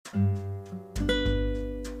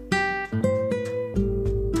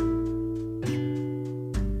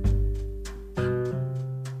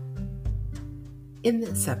In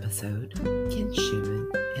this episode, Ken Shuman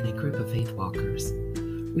and a group of Faithwalkers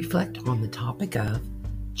reflect on the topic of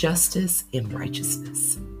justice and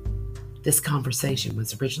righteousness. This conversation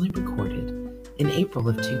was originally recorded in April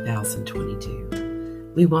of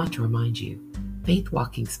 2022. We want to remind you,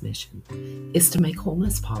 Faithwalking's mission is to make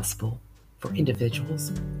wholeness possible for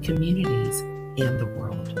individuals, communities, and the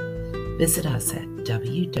world. Visit us at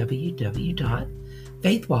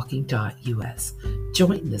www.faithwalking.us.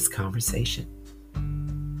 Join this conversation.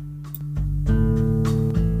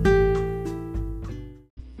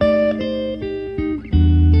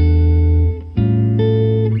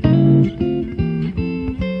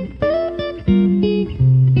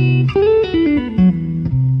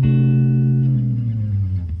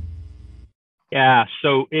 Yeah,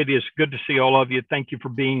 so it is good to see all of you. Thank you for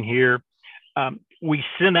being here. We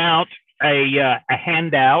sent out a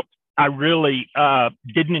handout. I really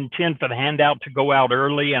didn't intend for the handout to go out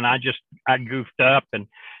early, and I goofed up and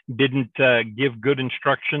didn't give good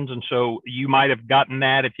instructions. And so you might have gotten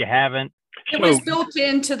that if you haven't. It was built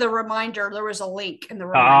into the reminder. There was a link in the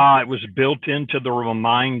reminder. It was built into the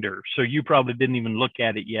reminder. So you probably didn't even look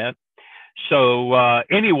at it yet. So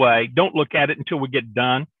anyway, don't look at it until we get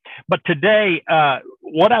done. But today,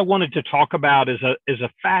 what I wanted to talk about is a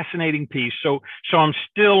fascinating piece. So I'm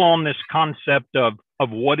still on this concept of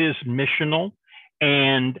what is missional,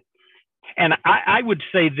 and I would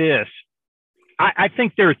say this. I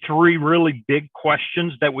think there are three really big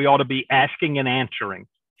questions that we ought to be asking and answering.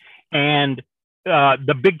 And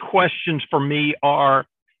the big questions for me are,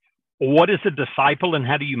 what is a disciple and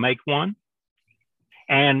how do you make one?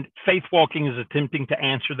 And Faith Walking is attempting to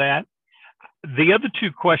answer that. The other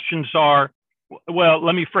two questions are, well,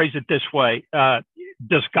 let me phrase it this way.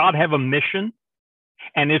 Does God have a mission?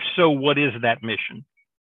 And if so, what is that mission?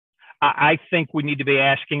 I think we need to be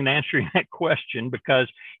asking and answering that question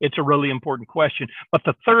because it's a really important question. But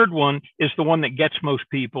the third one is the one that gets most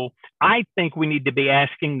people. I think we need to be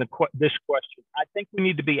asking this question. I think we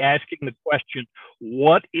need to be asking the question,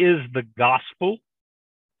 what is the gospel?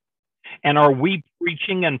 And are we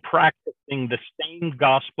preaching and practicing the same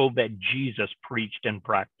gospel that Jesus preached and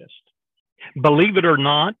practiced? Believe it or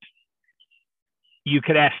not, you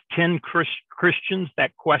could ask 10 Christians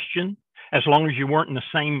that question as long as you weren't in the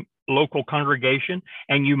same local congregation,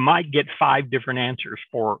 and you might get 5 different answers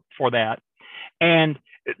for that. And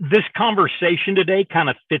this conversation today kind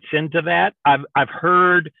of fits into that. I've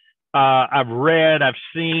heard, I've read, I've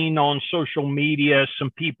seen on social media some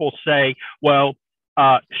people say, well,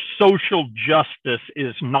 social justice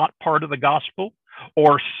is not part of the gospel,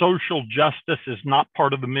 or social justice is not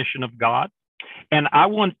part of the mission of God. And I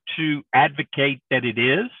want to advocate that it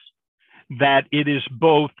is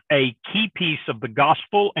both a key piece of the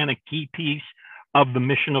gospel and a key piece of the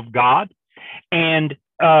mission of God. And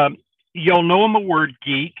you'll know I'm a word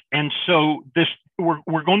geek. And so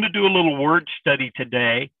we're going to do a little word study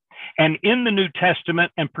today. And in the New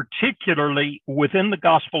Testament, and particularly within the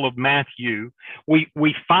Gospel of Matthew,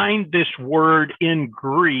 we find this word in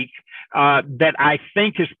Greek that I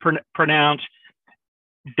think is pronounced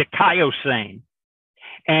dikaiosane.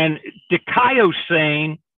 And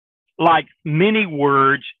dikaiosane, like many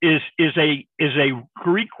words, is a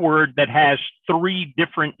Greek word that has 3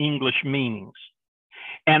 different English meanings.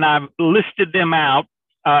 And I've listed them out.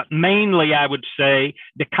 Mainly, I would say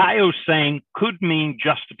dikaiosane could mean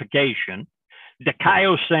justification.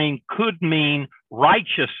 Dikaiosane could mean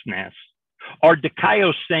righteousness, or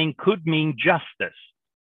dikaiosane could mean justice.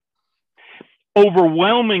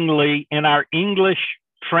 Overwhelmingly, in our English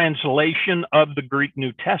translation of the Greek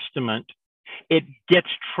New Testament, it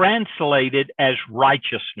gets translated as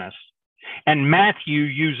righteousness, and Matthew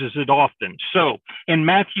uses it often. So in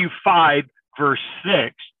Matthew 5, verse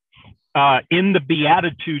 6, in the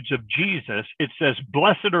Beatitudes of Jesus, it says,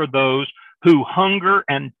 blessed are those who hunger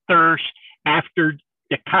and thirst after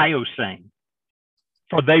dikaiosane,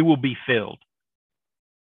 for they will be filled.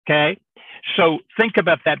 Okay? So think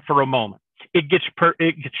about that for a moment. It gets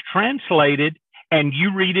translated, and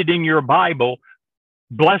you read it in your Bible,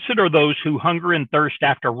 blessed are those who hunger and thirst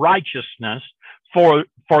after righteousness, for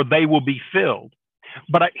they will be filled.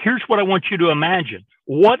 But here's what I want you to imagine.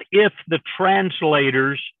 What if the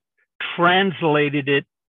translators translated it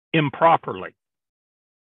improperly?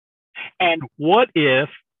 And what if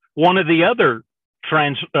one of the other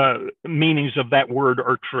meanings of that word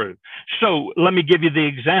are true? So let me give you the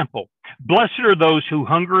example. Blessed are those who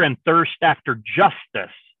hunger and thirst after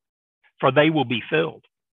justice, for they will be filled.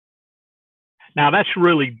 Now that's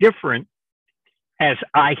really different as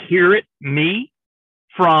I hear it, me,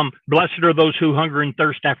 from blessed are those who hunger and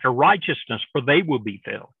thirst after righteousness, for they will be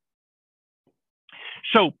filled.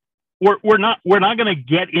 So we're not going to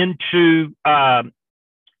get into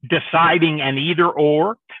deciding an either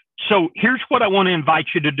or. So here's what I want to invite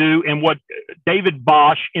you to do, and what David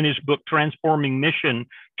Bosch in his book Transforming Mission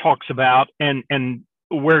talks about, and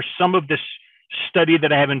where some of this study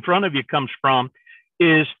that I have in front of you comes from,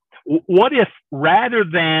 is what if, rather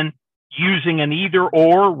than using an either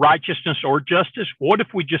or, righteousness or justice, what if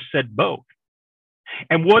we just said both?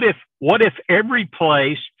 And what if every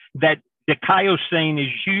place that dikaiosane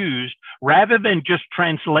is used, rather than just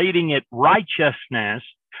translating it righteousness,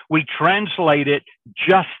 we translate it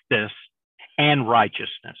justice and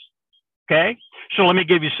righteousness? Okay, so let me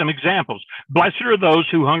give you some examples. Blessed are those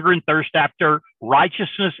who hunger and thirst after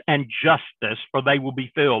righteousness and justice, for they will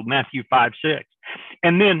be filled. Matthew 5:6.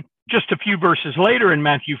 And then just a few verses later in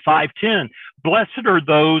Matthew 5:10, blessed are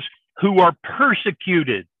those who are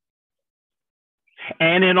persecuted.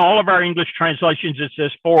 And in all of our English translations, it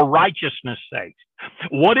says for righteousness' sake.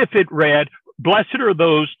 What if it read, blessed are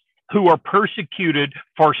those who are persecuted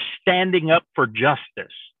for standing up for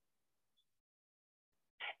justice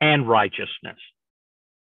and righteousness,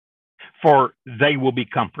 for they will be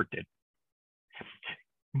comforted?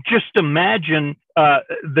 Just imagine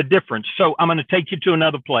the difference. So I'm going to take you to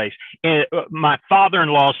another place. My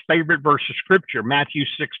father-in-law's favorite verse of scripture, Matthew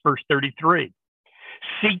 6, verse 33.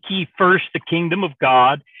 Seek ye first the kingdom of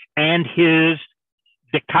God and his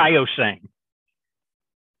dikaiosane.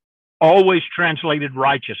 Always translated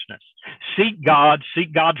righteousness. Seek God,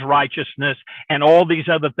 seek God's righteousness, and all these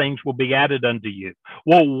other things will be added unto you.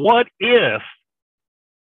 Well, what if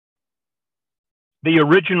the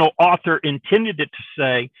original author intended it to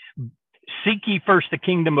say, seek ye first the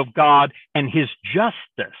kingdom of God and his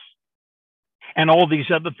justice, and all these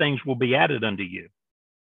other things will be added unto you?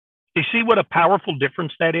 You see what a powerful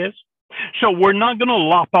difference that is? So we're not going to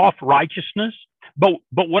lop off righteousness, but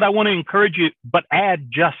what I want to encourage you, but add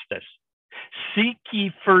justice. Seek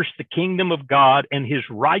ye first the kingdom of God and his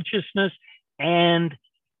righteousness and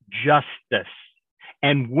justice.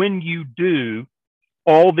 And when you do,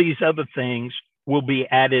 all these other things will be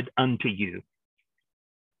added unto you.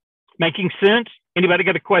 Making sense? Anybody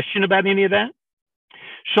got a question about any of that?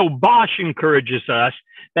 So Bosch encourages us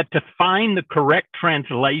that to find the correct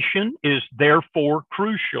translation is therefore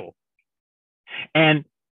crucial. And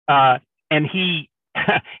he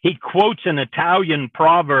he quotes an Italian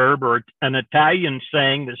proverb or an Italian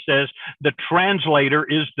saying that says, the translator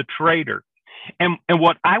is the traitor. And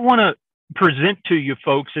what I want to present to you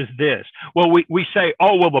folks is this. Well, we say,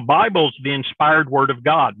 oh, well, the Bible's the inspired word of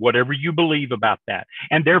God, whatever you believe about that.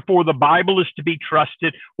 And therefore the Bible is to be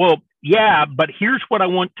trusted. Well, yeah, but here's what I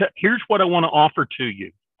want to offer to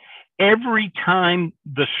you. Every time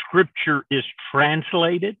the scripture is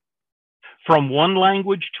translated from one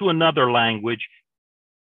language to another language,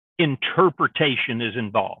 interpretation is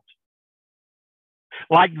involved.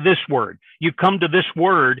 Like this word, you come to this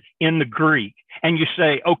word in the Greek and you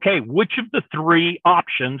say, okay, which of the three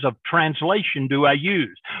options of translation do I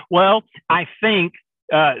use? Well, I think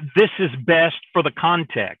this is best for the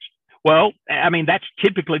context. Well, I mean, that's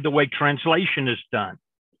typically the way translation is done.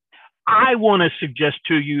 I want to suggest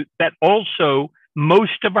to you that also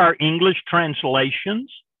most of our English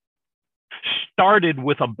translations started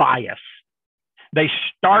with a bias. They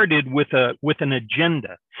started with an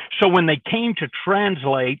agenda. So when they came to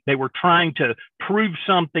translate, they were trying to prove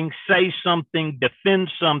something, say something,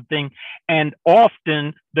 defend something, and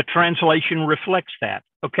often the translation reflects that.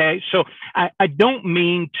 Okay, so I don't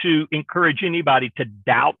mean to encourage anybody to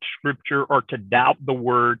doubt scripture or to doubt the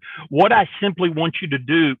word. What I simply want you to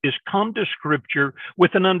do is come to scripture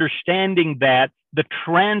with an understanding that the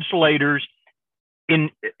translators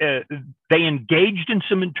they engaged in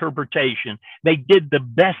some interpretation. They did the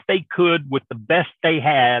best they could with the best they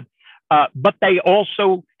had, but they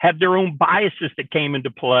also had their own biases that came into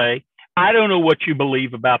play. I don't know what you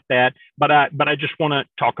believe about that, but I just want to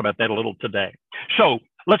talk about that a little today. So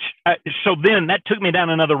so then that took me down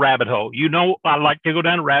another rabbit hole. You know, I like to go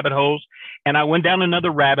down rabbit holes, and I went down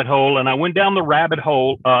another rabbit hole, and I went down the rabbit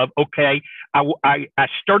hole of, okay, I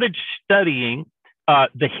started studying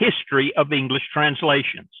the history of English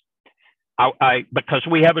translations. Because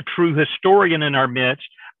we have a true historian in our midst,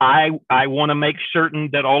 I want to make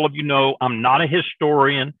certain that all of you know I'm not a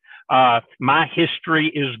historian. My history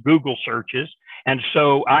is Google searches. And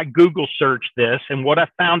so I Google searched this, and what I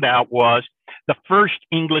found out was the first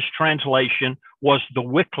English translation was the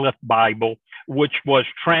Wycliffe Bible, which was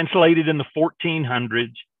translated in the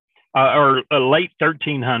 1400s or late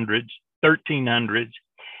 1300s,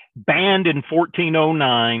 banned in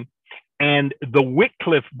 1409, and the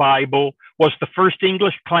Wycliffe Bible was the first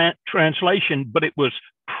English translation, but it was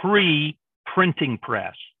pre-printing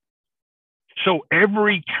press. So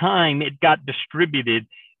every time it got distributed,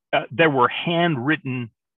 there were handwritten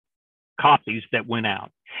copies that went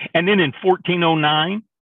out. And then in 1409,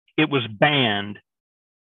 it was banned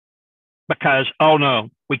because, oh no,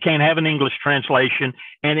 we can't have an English translation,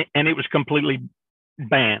 and it was completely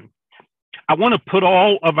banned. I want to put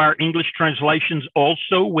all of our English translations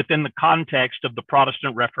also within the context of the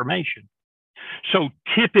Protestant Reformation. So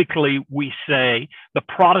typically we say the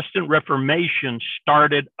Protestant Reformation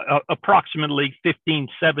started approximately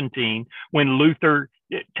 1517 when Luther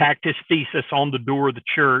tacked his thesis on the door of the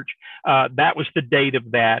church. That was the date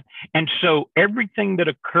of that. And so everything that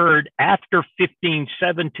occurred after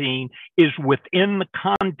 1517 is within the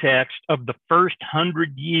context of the first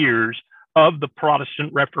 100 years of the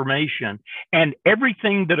Protestant Reformation. And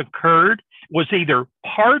everything that occurred was either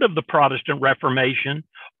part of the Protestant Reformation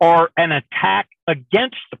or an attack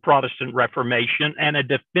against the Protestant Reformation and a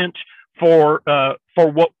defense for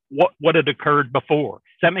what had occurred before.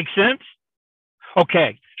 Does that make sense?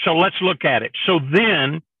 Okay, so let's look at it. So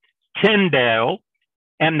then Tyndale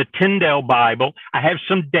and the Tyndale Bible, I have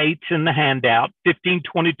some dates in the handout,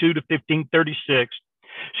 1522 to 1536,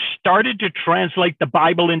 started to translate the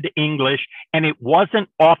Bible into English, and it wasn't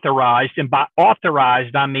authorized. And by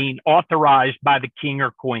authorized, I mean authorized by the king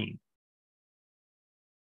or queen.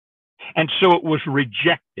 And so it was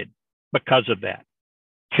rejected because of that.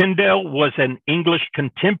 Tyndale was an English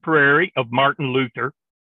contemporary of Martin Luther,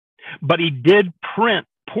 but he did print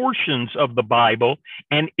portions of the Bible,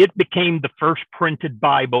 and it became the first printed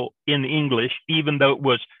Bible in English, even though it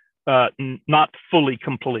was not fully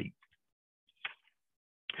complete.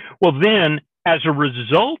 Well, then, as a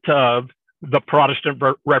result of the Protestant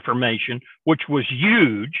Reformation, which was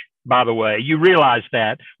huge, by the way, you realize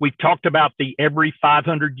that we talked about the every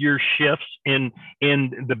 500-year shifts in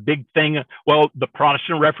the big thing. Well, the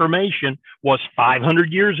Protestant Reformation was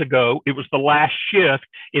 500 years ago. It was the last shift.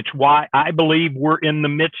 It's why I believe we're in the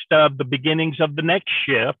midst of the beginnings of the next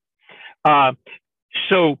shift.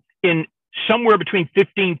 So in somewhere between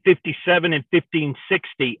 1557 and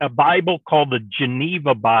 1560, a Bible called the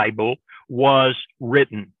Geneva Bible was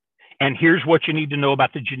written. And here's what you need to know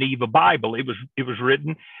about the Geneva Bible. It was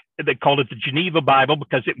written, they called it the Geneva Bible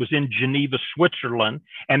because it was in Geneva, Switzerland.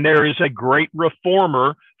 And there is a great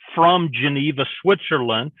reformer from Geneva,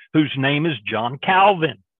 Switzerland, whose name is John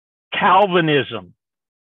Calvin. Calvinism.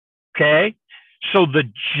 Okay? So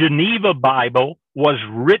the Geneva Bible was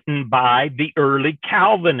written by the early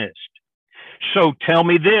Calvinists. So tell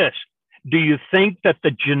me this. Do you think that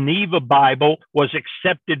the Geneva Bible was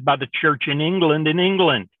accepted by the church in England?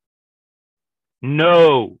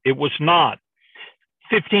 No, it was not.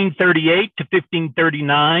 1538 to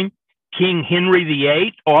 1539, King Henry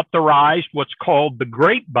VIII authorized what's called the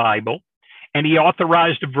Great Bible, and he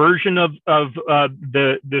authorized a version of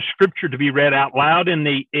the scripture to be read out loud in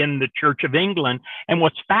the Church of England. And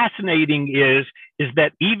what's fascinating is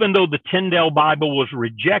that even though the Tyndale Bible was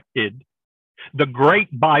rejected, the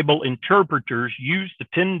Great Bible interpreters used the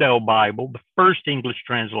Tyndale Bible, the first English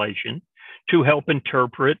translation, to help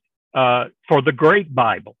interpret for the Great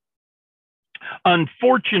Bible.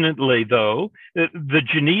 Unfortunately, though, the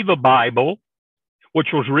Geneva Bible, which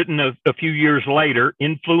was written a few years later,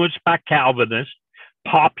 influenced by Calvinists,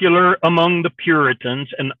 popular among the Puritans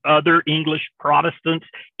and other English Protestants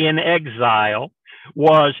in exile,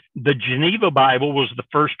 was the Geneva Bible was the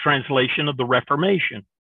first translation of the Reformation.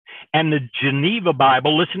 And the Geneva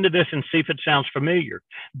Bible, listen to this and see if it sounds familiar.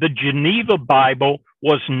 The Geneva Bible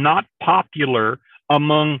was not popular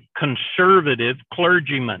among conservative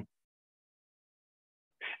clergymen.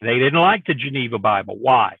 They didn't like the Geneva Bible.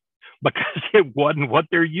 Why? Because it wasn't what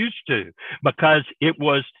they're used to. Because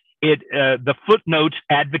the footnotes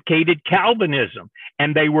advocated Calvinism,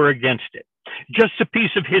 and they were against it. Just a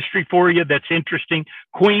piece of history for you that's interesting.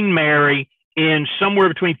 Queen Mary, in somewhere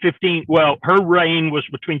between her reign was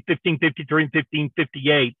between 1553 and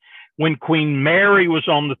 1558. When Queen Mary was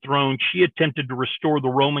on the throne, she attempted to restore the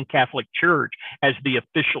Roman Catholic Church as the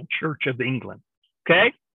official church of England.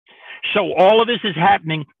 Okay? So all of this is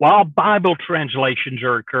happening while Bible translations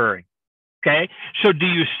are occurring. Okay? So do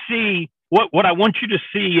you see, what I want you to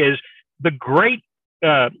see is the great,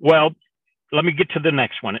 let me get to the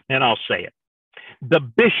next one and I'll say it. The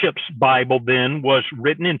Bishop's Bible then was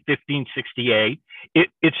written in 1568.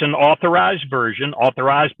 It's an authorized version,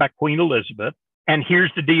 authorized by Queen Elizabeth. And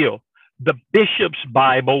here's the deal. The Bishop's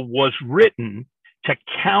Bible was written to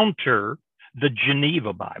counter the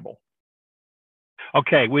Geneva Bible.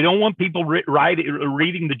 Okay, we don't want people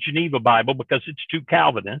reading the Geneva Bible because it's too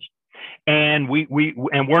Calvinist. and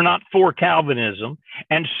we're not for Calvinism,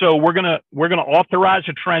 and so we're gonna authorize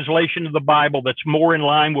a translation of the Bible that's more in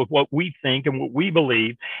line with what we think and what we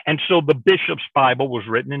believe. And so the Bishop's Bible was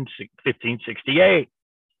written in 1568.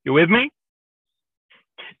 You with me?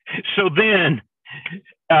 So then,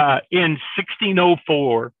 in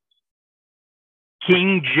 1604,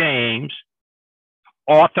 King James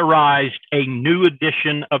authorized a new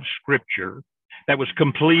edition of Scripture that was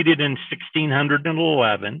completed in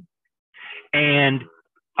 1611, and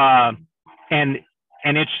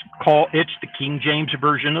it's the King James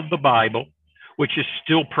version of the Bible, which is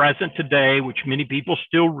still present today, which many people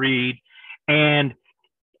still read. And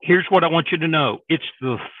here's what I want you to know: it's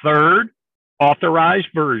the third authorized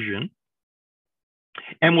version.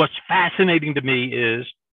 And what's fascinating to me is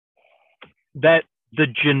that the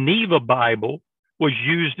Geneva Bible was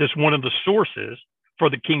used as one of the sources for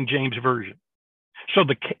the King James version. So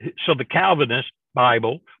the Calvinist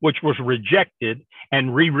Bible, which was rejected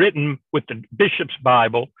and rewritten with the Bishop's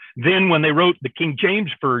Bible, then when they wrote the King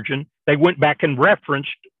James version, they went back and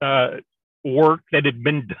referenced work that had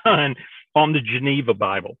been done on the Geneva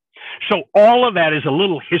Bible. So all of that is a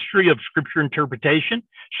little history of Scripture interpretation.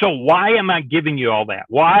 So why am I giving you all that?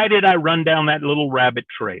 Why did I run down that little rabbit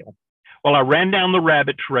trail? Well, I ran down the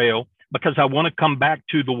rabbit trail because I want to come back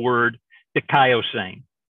to the word dikaiosane.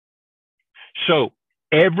 So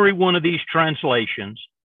every one of these translations,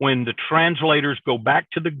 when the translators go back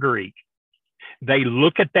to the Greek, they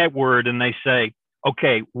look at that word and they say,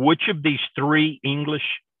 okay, which of these three English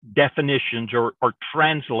definitions or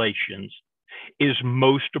translations is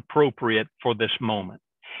most appropriate for this moment?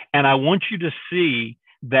 And I want you to see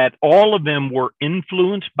that all of them were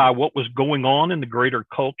influenced by what was going on in the greater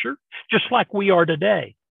culture, just like we are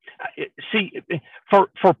today. See,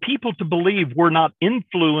 for people to believe we're not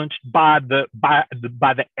influenced by the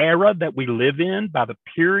era that we live in, by the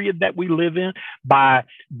period that we live in, by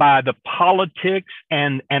the politics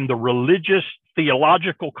and the religious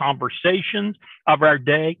theological conversations of our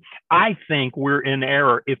day, I think we're in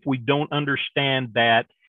error if we don't understand that,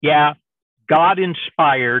 yeah, God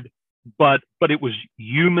inspired, but it was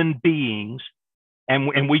human beings,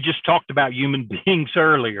 and we just talked about human beings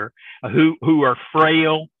earlier, who are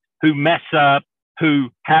frail, who mess up,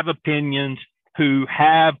 who have opinions, who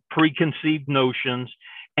have preconceived notions.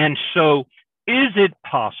 And so is it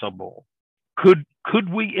possible, could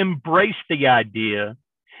we embrace the idea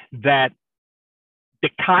that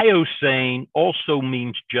dikaiosane also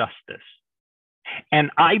means justice?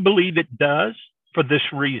 And I believe it does for this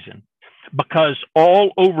reason, because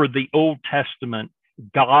all over the Old Testament,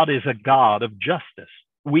 God is a God of justice.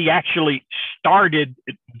 We actually started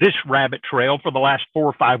this rabbit trail for the last 4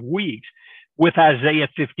 or 5 weeks with Isaiah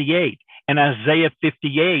 58. And Isaiah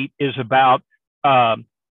 58 is about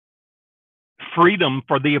freedom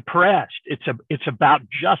for the oppressed. It's about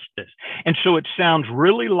justice. And so it sounds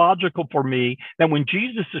really logical for me that when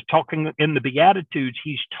Jesus is talking in the Beatitudes,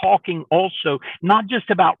 he's talking also not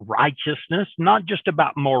just about righteousness, not just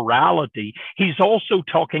about morality, he's also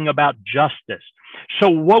talking about justice. So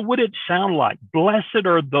what would it sound like? Blessed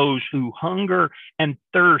are those who hunger and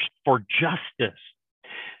thirst for justice.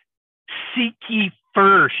 Seek ye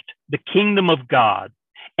first the kingdom of God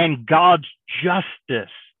and God's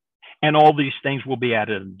justice, and all these things will be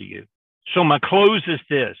added unto you. So my close is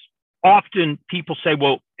this. Often people say,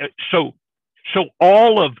 well, so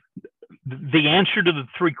all of the answer to the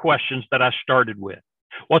 3 questions that I started with.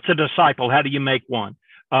 What's a disciple? How do you make one?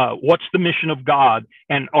 What's the mission of God?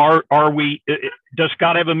 And does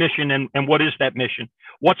God have a mission? And what is that mission?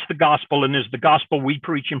 What's the gospel? And is the gospel we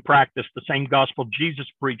preach and practice the same gospel Jesus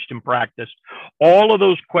preached and practiced? All of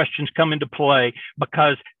those questions come into play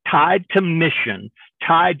because tied to mission,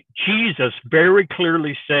 Jesus very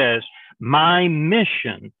clearly says, my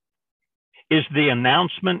mission is the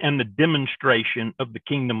announcement and the demonstration of the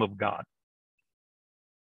kingdom of God.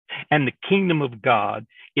 And the kingdom of God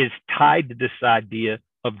is tied to this idea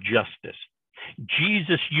of justice.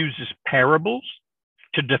 Jesus uses parables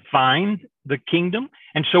to define the kingdom.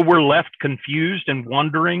 And so we're left confused and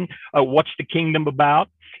wondering what's the kingdom about.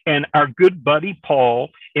 And our good buddy Paul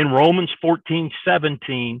in Romans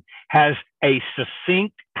 14:17 has a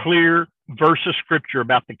succinct, clear verse of scripture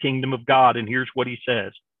about the kingdom of God. And here's what he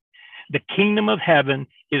says. The kingdom of heaven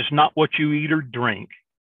is not what you eat or drink,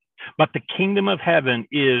 but the kingdom of heaven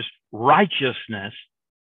is righteousness,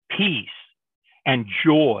 peace, and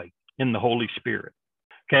joy in the Holy Spirit.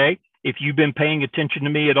 Okay? If you've been paying attention to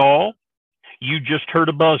me at all, you just heard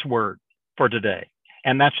a buzzword for today,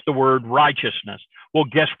 and that's the word righteousness. Well,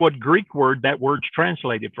 guess what Greek word that word's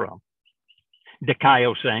translated from?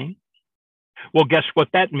 Dikaiosane. Well, guess what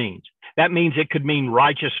that means? That means it could mean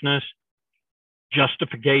righteousness,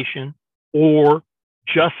 justification, or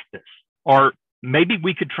justice. Or maybe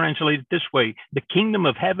we could translate it this way: the kingdom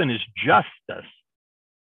of heaven is justice,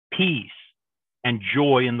 peace, and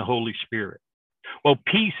joy in the Holy Spirit. Well,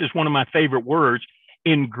 peace is one of my favorite words.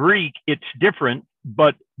 In Greek, it's different,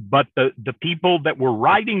 but the people that were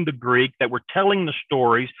writing the Greek, that were telling the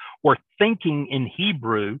stories, were thinking in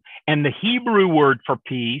Hebrew, and the Hebrew word for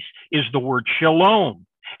peace is the word shalom.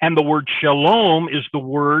 And the word shalom is the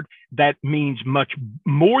word that means much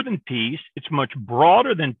more than peace. It's much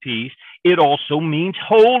broader than peace. It also means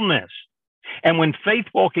wholeness. And when faith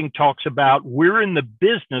walking talks about we're in the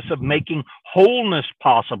business of making wholeness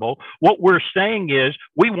possible, what we're saying is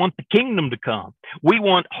we want the kingdom to come. We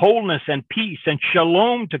want wholeness and peace and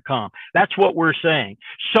shalom to come. That's what we're saying.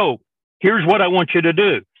 So here's what I want you to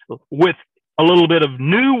do. With a little bit of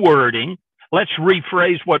new wording, let's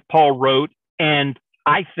rephrase what Paul wrote, and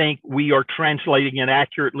I think we are translating it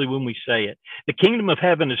accurately when we say it. The kingdom of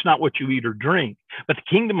heaven is not what you eat or drink, but the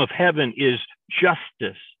kingdom of heaven is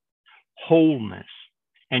justice, wholeness,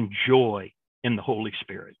 and joy in the Holy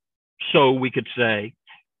Spirit. So we could say,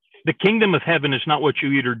 the kingdom of heaven is not what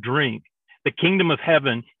you eat or drink. The kingdom of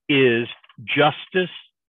heaven is justice,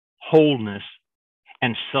 wholeness,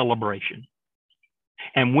 and celebration.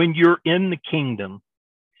 And when you're in the kingdom,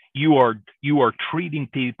 you are treating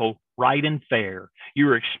people right and fair.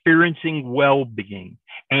 You're experiencing well-being,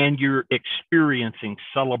 and you're experiencing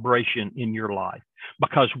celebration in your life.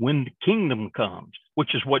 Because when the kingdom comes,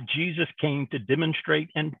 which is what Jesus came to demonstrate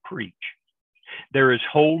and preach, there is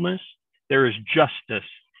wholeness, there is justice,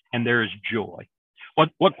 and there is joy.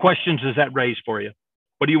 What questions does that raise for you?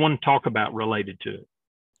 What do you want to talk about related to it?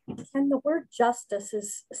 And the word justice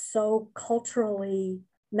is so culturally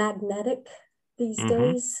magnetic these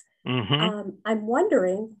days. I'm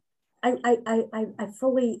wondering, I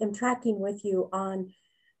fully am tracking with you on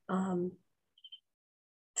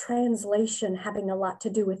translation having a lot to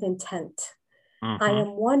do with intent. I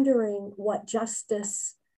am wondering what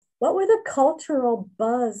were the cultural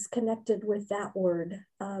buzz connected with that word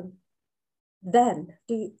then?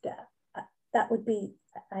 That would be,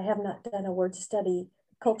 I have not done a word study,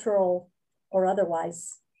 cultural or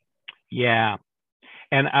otherwise. Yeah,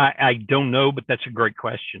 and I don't know, but that's a great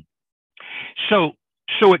question. So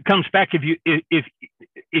it comes back,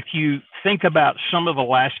 if you think about some of the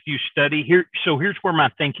last few study here. So here's where my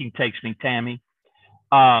thinking takes me, Tammy.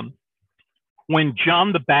 When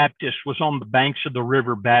John the Baptist was on the banks of the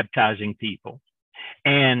river baptizing people,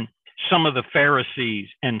 and some of the Pharisees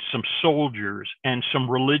and some soldiers and some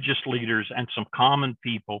religious leaders and some common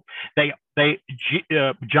people,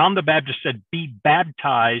 John the Baptist said, be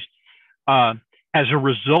baptized as a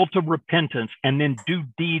result of repentance, and then do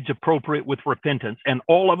deeds appropriate with repentance. And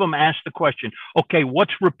all of them asked the question, okay,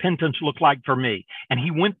 what's repentance look like for me? And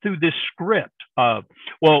he went through this script of,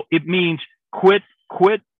 well, it means quit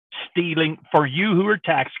stealing. For you who are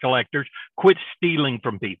tax collectors, quit stealing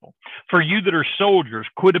from people. For you that are soldiers,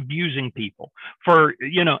 quit abusing people. For,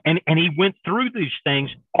 and he went through these things,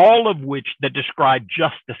 all of which that describe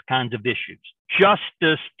justice kinds of issues.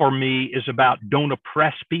 Justice for me is about don't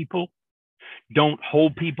oppress people, don't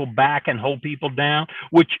hold people back and hold people down,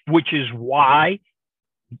 which is why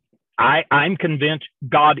I'm convinced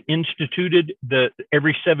God instituted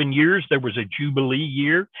every 7 years there was a Jubilee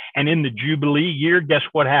year, and in the Jubilee year, guess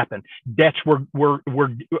what happened? Debts were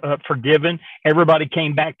forgiven. Everybody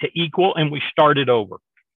came back to equal, and we started over.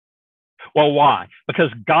 Well, why?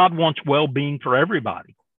 Because God wants well-being for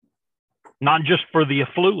everybody, not just for the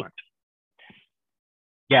affluent.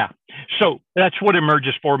 Yeah, so that's what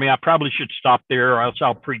emerges for me. I probably should stop there, or else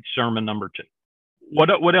I'll preach sermon number 2. What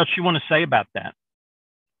else you want to say about that?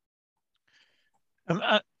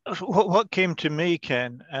 What came to me,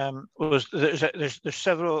 Ken, was there's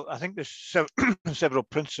several. I think there's several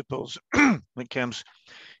principles that comes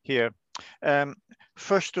here.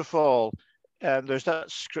 First of all, there's that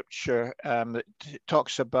scripture that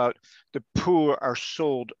talks about the poor are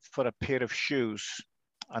sold for a pair of shoes,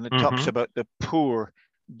 and it talks about the poor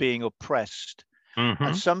being oppressed.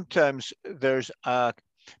 And sometimes there's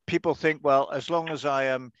people think, well, as long as I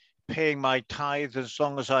am paying my tithe, as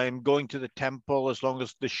long as I am going to the temple, as long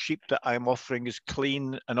as the sheep that I'm offering is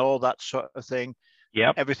clean and all that sort of thing,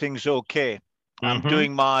 everything's okay. I'm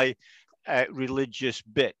doing my religious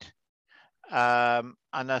bit. And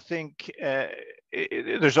I think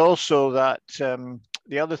there's also that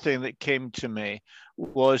the other thing that came to me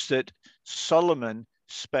was that Solomon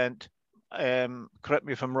spent, correct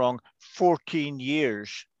me if I'm wrong, 14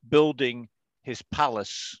 years building his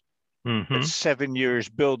palace, but 7 years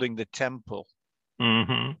building the temple.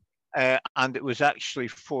 and it was actually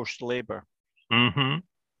forced labor. Mm-hmm.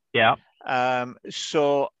 Yeah.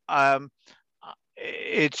 So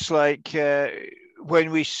it's like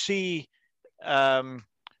when we see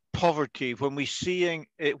poverty, when we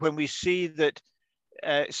see that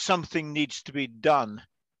something needs to be done,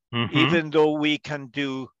 even though we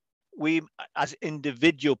as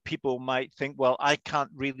individual people might think, well, I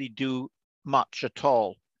can't really do much at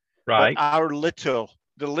all. Right. But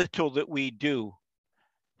the little that we do,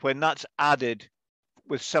 when that's added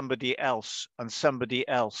with somebody else and somebody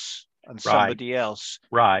else and somebody else,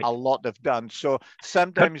 right, a lot have done. So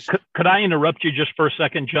sometimes... Could I interrupt you just for a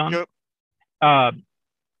second, John? Sure.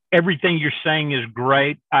 Everything you're saying is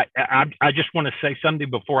great. I just want to say something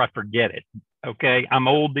before I forget it. Okay, I'm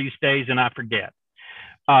old these days and I forget.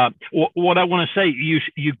 What I want to say,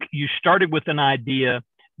 you started with an idea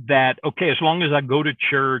that, okay, as long as I go to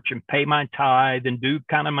church and pay my tithe and do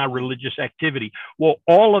kind of my religious activity, well,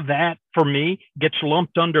 all of that for me gets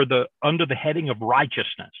lumped under the heading of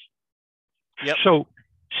righteousness. Yep. So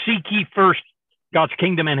seek ye first God's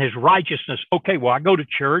kingdom and his righteousness. Okay, well, I go to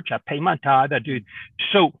church, I pay my tithe, I do.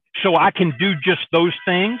 So I can do just those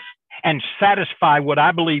things and satisfy what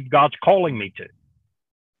I believe God's calling me to.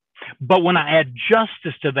 But when I add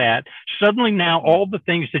justice to that, suddenly now all the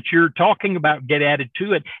things that you're talking about get added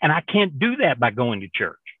to it. And I can't do that by going to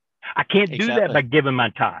church. I can't do that by giving my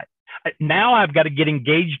tithe. Now I've got to get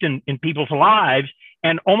engaged in people's lives.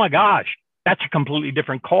 And oh my gosh, that's a completely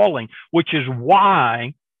different calling, which is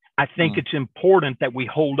why I think it's important that we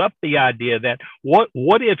hold up the idea that what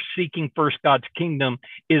if seeking first God's kingdom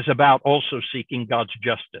is about also seeking God's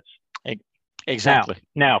justice? Exactly.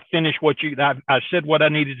 Now finish what I said what I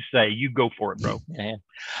needed to say. You go for it, bro. Yeah.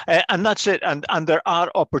 And that's it. And there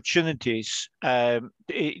are opportunities, to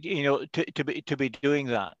be doing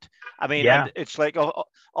that. I mean, and it's like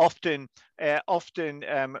often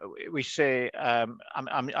we say,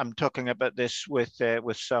 I'm talking about this with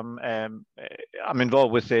some. I'm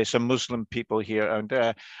involved with some Muslim people here, and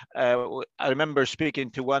I remember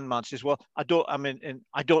speaking to one man. Says, "Well, I don't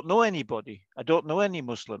know anybody. I don't know any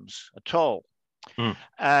Muslims at all."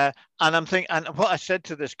 And I'm thinking, and what I said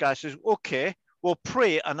to this guy says, "Okay, well,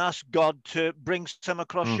 pray and ask God to bring some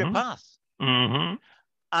across your path."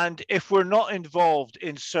 And if we're not involved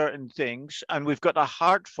in certain things and we've got a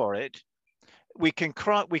heart for it, we can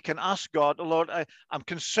ask God, "Lord, I'm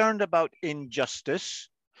concerned about injustice.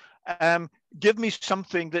 Give me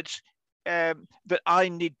something that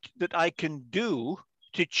I can do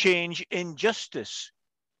to change injustice.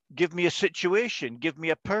 Give me a situation, give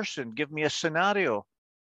me a person, give me a scenario.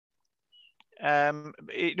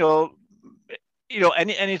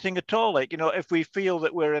 Anything at all. Like, if we feel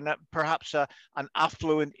that we're in perhaps an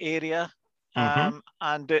affluent area,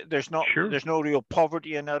 and there's no real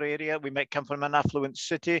poverty in our area, we might come from an affluent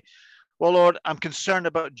city. Well, Lord, I'm concerned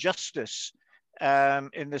about justice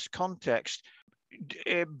in this context.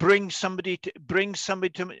 Bring somebody to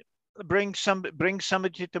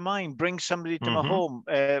mind. Bring somebody to my home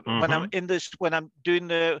when I'm in this. When I'm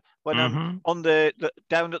doing I'm on the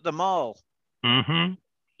down at the mall."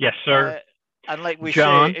 Yes, sir. And like we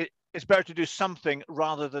John, say, it's better to do something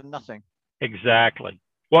rather than nothing. Exactly.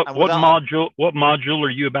 What module are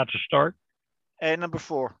you about to start? Number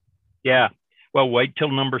 4. Yeah. Well, wait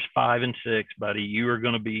till numbers 5 and 6, buddy. It's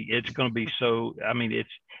going to be so. I mean,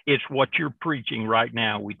 it's what you're preaching right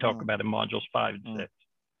now. We talk about in modules 5 and 6.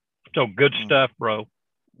 So good stuff, bro.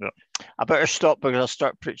 Yeah. I better stop because I'll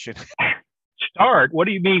start preaching. Start? What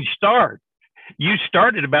do you mean start? You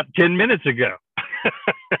started about 10 minutes ago.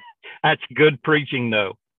 That's good preaching,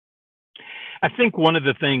 though. I think one of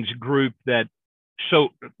the things, group, that's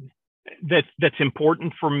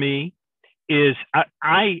important for me is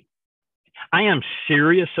I am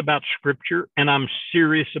serious about Scripture, and I'm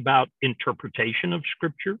serious about interpretation of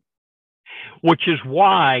Scripture, which is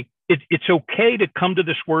why it's okay to come to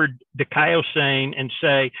this word dikaiosane and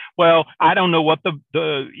say, well, I don't know what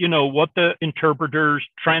the interpreters,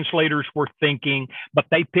 translators were thinking, but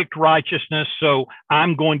they picked righteousness, so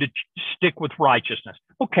I'm going to stick with righteousness.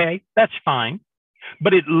 Okay, that's fine.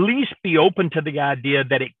 But at least be open to the idea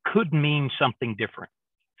that it could mean something different.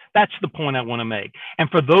 That's the point I want to make. And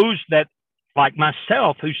for those that, like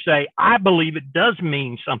myself, who say, I believe it does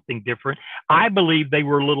mean something different, I believe they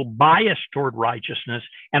were a little biased toward righteousness,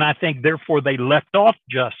 and I think therefore they left off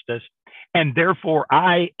justice, and therefore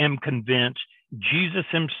I am convinced Jesus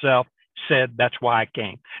himself said that's why I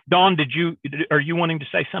came. Dawn, are you wanting to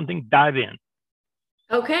say something? Dive in.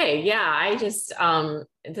 Okay, yeah, I just,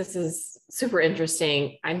 this is super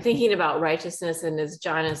interesting. I'm thinking about righteousness, and as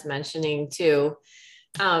John is mentioning too,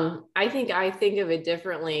 I think of it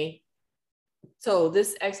differently. So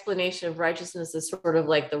this explanation of righteousness is sort of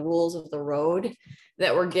like the rules of the road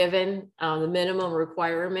that were given, the minimum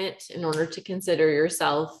requirement in order to consider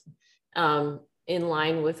yourself in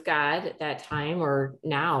line with God at that time, or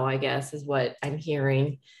now, I guess, is what I'm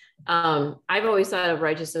hearing. I've always thought of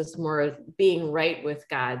righteousness more as being right with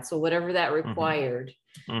God. So whatever that required.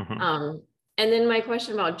 Mm-hmm. And then my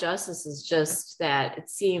question about justice is just that it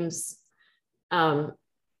seems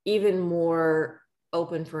even more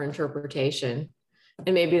open for interpretation.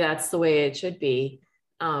 And maybe that's the way it should be.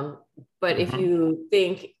 But if you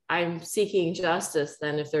think I'm seeking justice,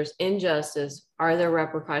 then if there's injustice, are there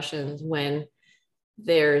repercussions when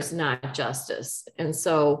there's not justice? And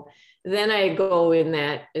so then I go in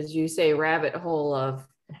that, as you say, rabbit hole of,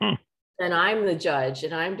 then I'm the judge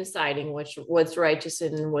and I'm deciding what's righteous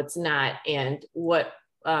and what's not, and what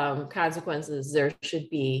consequences there should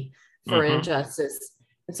be for injustice.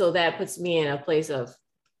 And so that puts me in a place of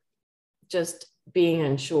just being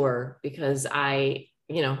unsure, because I'm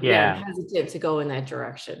hesitant to go in that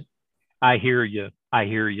direction. I hear you,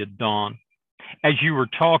 Dawn. As you were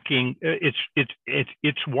talking,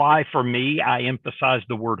 it's why for me I emphasize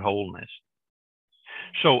the word wholeness.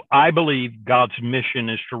 So I believe God's mission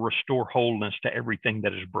is to restore wholeness to everything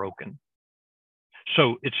that is broken.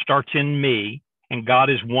 So it starts in me, and God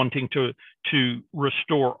is wanting to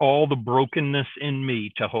restore all the brokenness in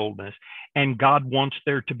me to wholeness. And God wants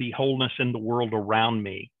there to be wholeness in the world around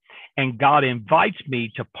me. And God invites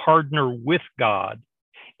me to partner with God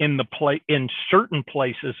in certain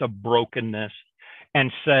places of brokenness,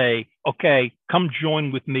 and say, okay, come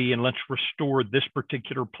join with me and let's restore this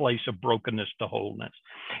particular place of brokenness to wholeness.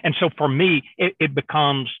 And so for me, it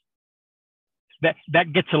becomes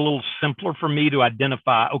that gets a little simpler for me to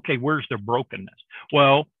identify, okay, where's the brokenness?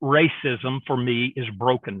 Well, racism for me is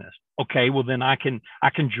brokenness. Okay, well then I can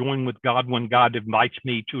join with God when God invites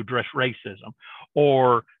me to address racism.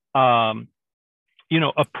 Or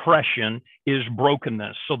oppression is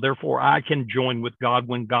brokenness. So therefore I can join with God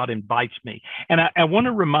when God invites me. And I want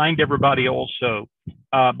to remind everybody also,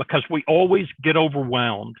 because we always get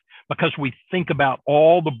overwhelmed because we think about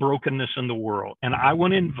all the brokenness in the world. And I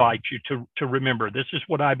want to invite you to remember, this is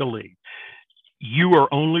what I believe. You are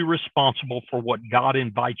only responsible for what God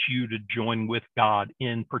invites you to join with God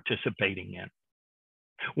in participating in.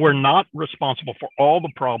 We're not responsible for all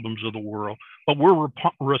the problems of the world, but we're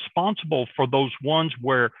responsible for those ones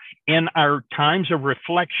where in our times of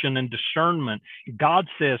reflection and discernment, God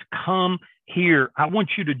says, come here. I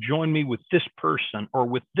want you to join me with this person, or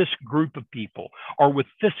with this group of people, or with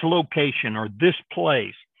this location, or this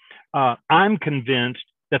place. I'm convinced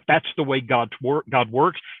that that's the way God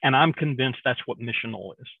works, and I'm convinced that's what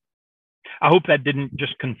missional is. I hope that didn't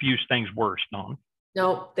just confuse things worse, Dawn.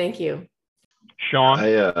 No, thank you. Sean?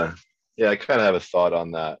 I kind of have a thought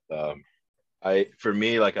on that. I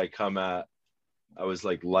was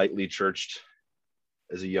like lightly churched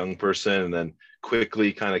as a young person, and then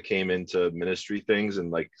quickly kind of came into ministry things and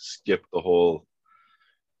like skipped the whole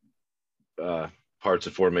parts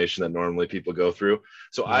of formation that normally people go through.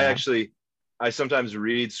 So yeah. I sometimes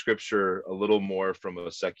read scripture a little more from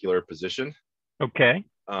a secular position. Okay.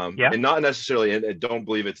 And not necessarily, and I don't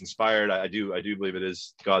believe it's inspired. I do believe it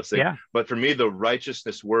is God's thing. Yeah. But for me, the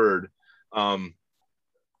righteousness word, to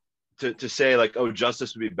say like, oh,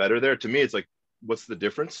 justice would be better there. To me, it's like, what's the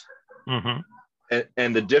difference?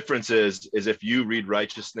 And the difference is if you read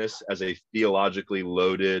righteousness as a theologically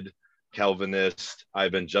loaded Calvinist,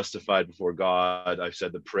 I've been justified before God, I've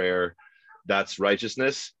said the prayer, that's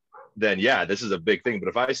righteousness, then yeah, this is a big thing. But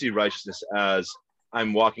if I see righteousness as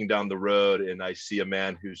I'm walking down the road and I see a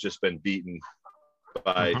man who's just been beaten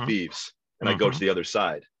by thieves, and I go to the other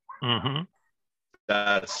side,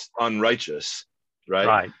 that's unrighteous, right?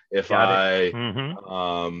 Right. If got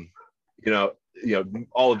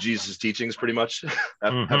all of Jesus' teachings pretty much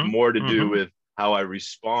have more to do with how I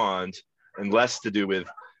respond and less to do with,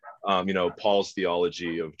 Paul's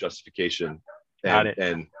theology of justification.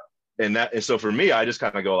 And so for me, I just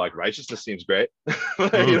kind of go like, righteousness seems great,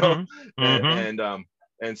 but it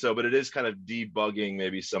is kind of debugging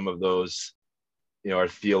maybe some of those, our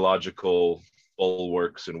theological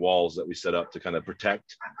bulwarks and walls that we set up to kind of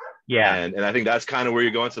protect. Yeah. And I think that's kind of where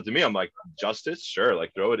you're going. So to me, I'm like, justice, sure,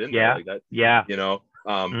 like throw it in there like that. Yeah.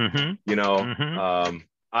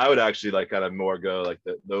 I would actually like kind of more go like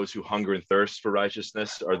those who hunger and thirst for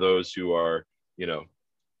righteousness are those who are,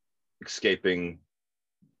 escaping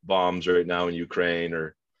bombs right now in Ukraine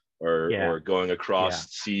or going across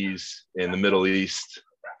seas in the Middle East,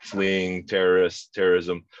 fleeing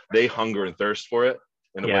terrorism. They hunger and thirst for it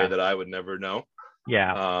in a way that I would never know.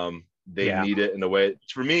 Yeah. they need it in a way.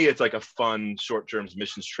 For me, it's like a fun short-term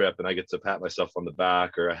missions trip, and I get to pat myself on the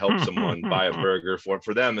back, or I help someone buy a burger.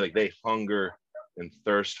 For them, like, they hunger and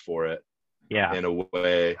thirst for it in a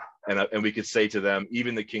way. And we could say to them,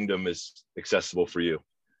 even the kingdom is accessible for you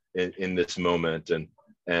in this moment.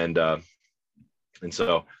 And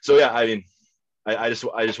so yeah, I mean, I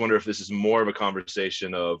just wonder if this is more of a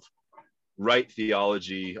conversation of right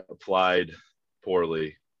theology applied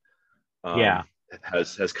poorly.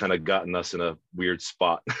 Has kind of gotten us in a weird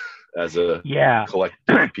spot as a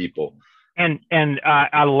collective of people. And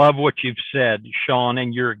I love what you've said, Sean,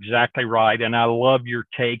 and you're exactly right. And I love your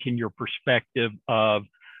take and your perspective of,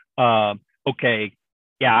 okay,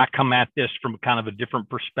 yeah, I come at this from kind of a different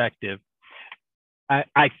perspective.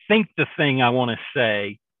 I think the thing I want to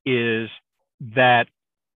say is that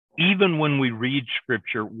even when we read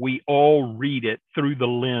scripture, we all read it through the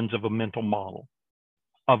lens of a mental model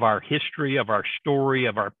of our history, of our story,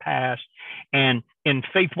 of our past. And in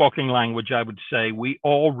faith walking language, I would say we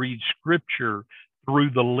all read scripture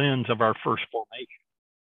through the lens of our first formation.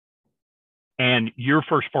 And your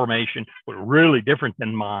first formation was really different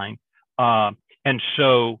than mine. And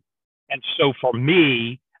so for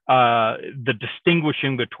me, the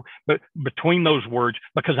distinguishing between those words,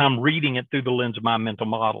 because I'm reading it through the lens of my mental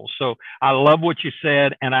model. So I love what you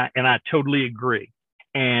said, and I totally agree.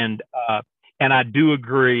 And I do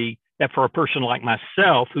agree that for a person like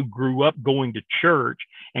myself, who grew up going to church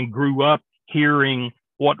and grew up hearing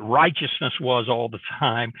what righteousness was all the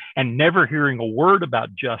time and never hearing a word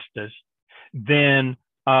about justice, then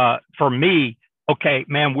for me, okay,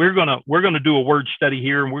 man, we're gonna do a word study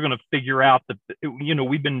here, and we're gonna figure out that, you know,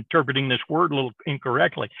 we've been interpreting this word a little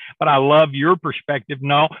incorrectly. But I love your perspective.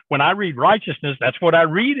 No, when I read righteousness, that's what I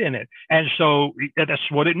read in it, and so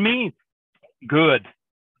that's what it means. Good.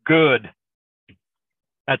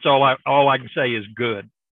 That's all I can say is good.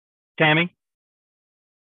 Tammy?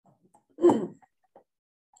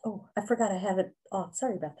 Oh, I forgot I have it off.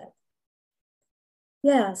 Sorry about that.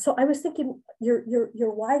 Yeah, so I was thinking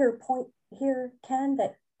your wider point here, Ken,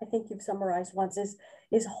 that I think you've summarized once, is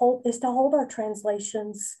to hold our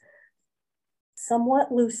translations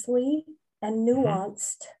somewhat loosely and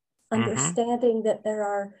nuanced, understanding that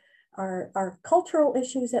there are cultural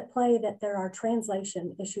issues at play, that there are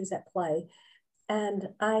translation issues at play. And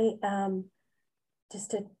I,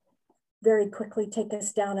 just to very quickly take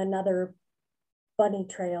us down another bunny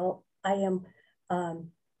trail,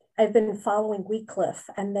 I've been following Wycliffe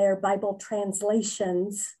and their Bible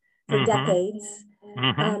translations for decades.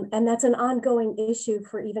 And that's an ongoing issue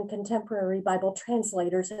for even contemporary Bible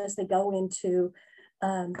translators as they go into,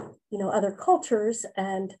 other cultures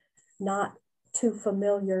and not too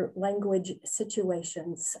familiar language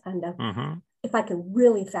situations. And if I can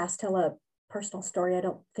really fast tell a personal story I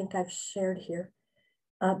don't think I've shared here.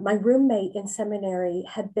 My roommate in seminary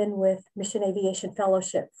had been with Mission Aviation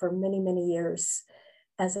Fellowship for many, many years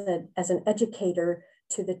as an educator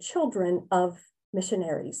to the children of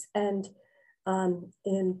missionaries. And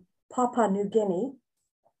in Papua New Guinea,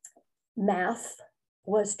 math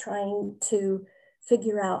was trying to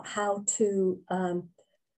figure out how to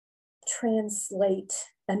translate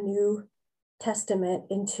a New Testament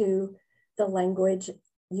into the language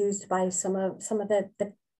used by some of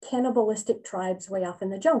the cannibalistic tribes way off in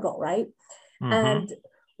the jungle, right? And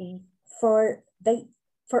for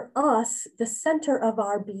us, the center of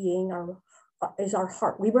our being is our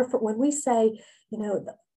heart. When we say,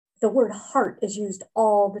 the word heart is used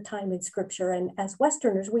all the time in scripture, and as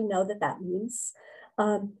Westerners, we know that means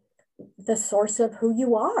the source of who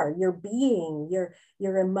you are, your being,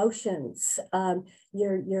 your emotions,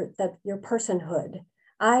 your personhood.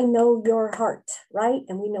 I know your heart, right?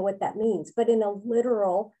 And we know what that means. But in a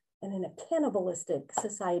literal and in a cannibalistic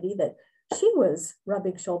society that she was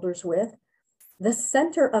rubbing shoulders with, the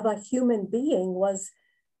center of a human being was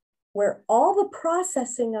where all the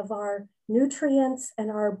processing of our nutrients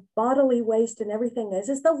and our bodily waste and everything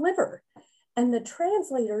is the liver. And the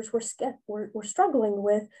translators were struggling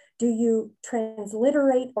with, do you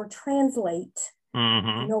transliterate or translate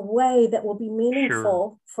in a way that will be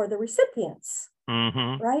meaningful for the recipients?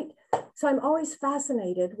 Right? So I'm always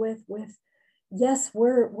fascinated with yes,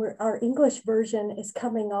 our English version is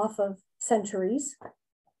coming off of centuries,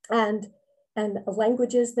 and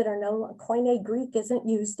languages that are no Koine Greek isn't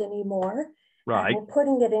used anymore. Right. We're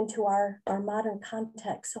putting it into our modern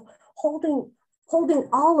context. So holding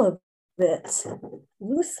all of it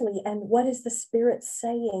loosely, and what is the Spirit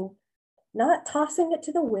saying? Not tossing it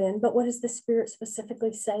to the wind, but what is the Spirit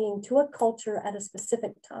specifically saying to a culture at a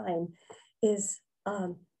specific time is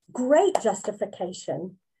great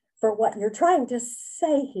justification for what you're trying to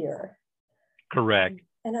say here. Correct.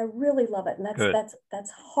 And I really love it. And Good.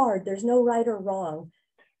 that's hard. There's no right or wrong.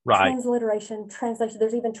 Right. Transliteration, translation,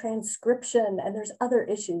 there's even transcription, and there's other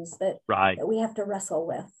issues that we have to wrestle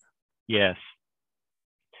with. Yes.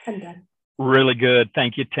 I'm done. Really good.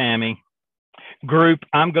 Thank you, Tammy. Group,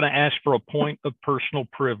 I'm going to ask for a point of personal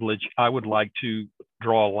privilege. I would like to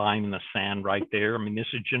draw a line in the sand right there. I mean, this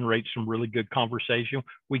has generated some really good conversation.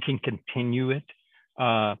 We can continue it.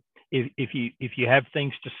 If you have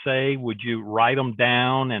things to say, would you write them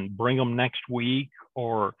down and bring them next week,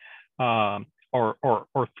 or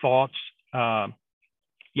thoughts?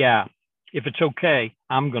 Yeah, if it's okay,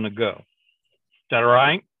 I'm going to go. Is that all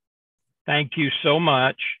right? Thank you so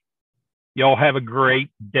much. Y'all have a great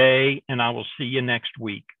day, and I will see you next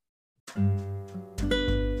week.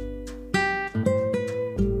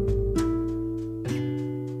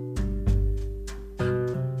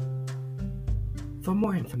 For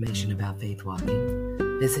more information about Faith Walking,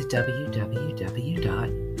 visit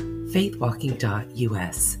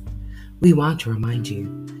www.faithwalking.us. We want to remind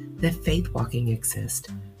you that Faith Walking exists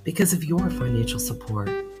because of your financial support.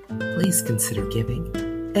 Please consider giving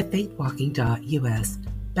at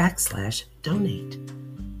faithwalking.us/donate.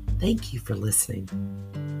 Thank you for listening.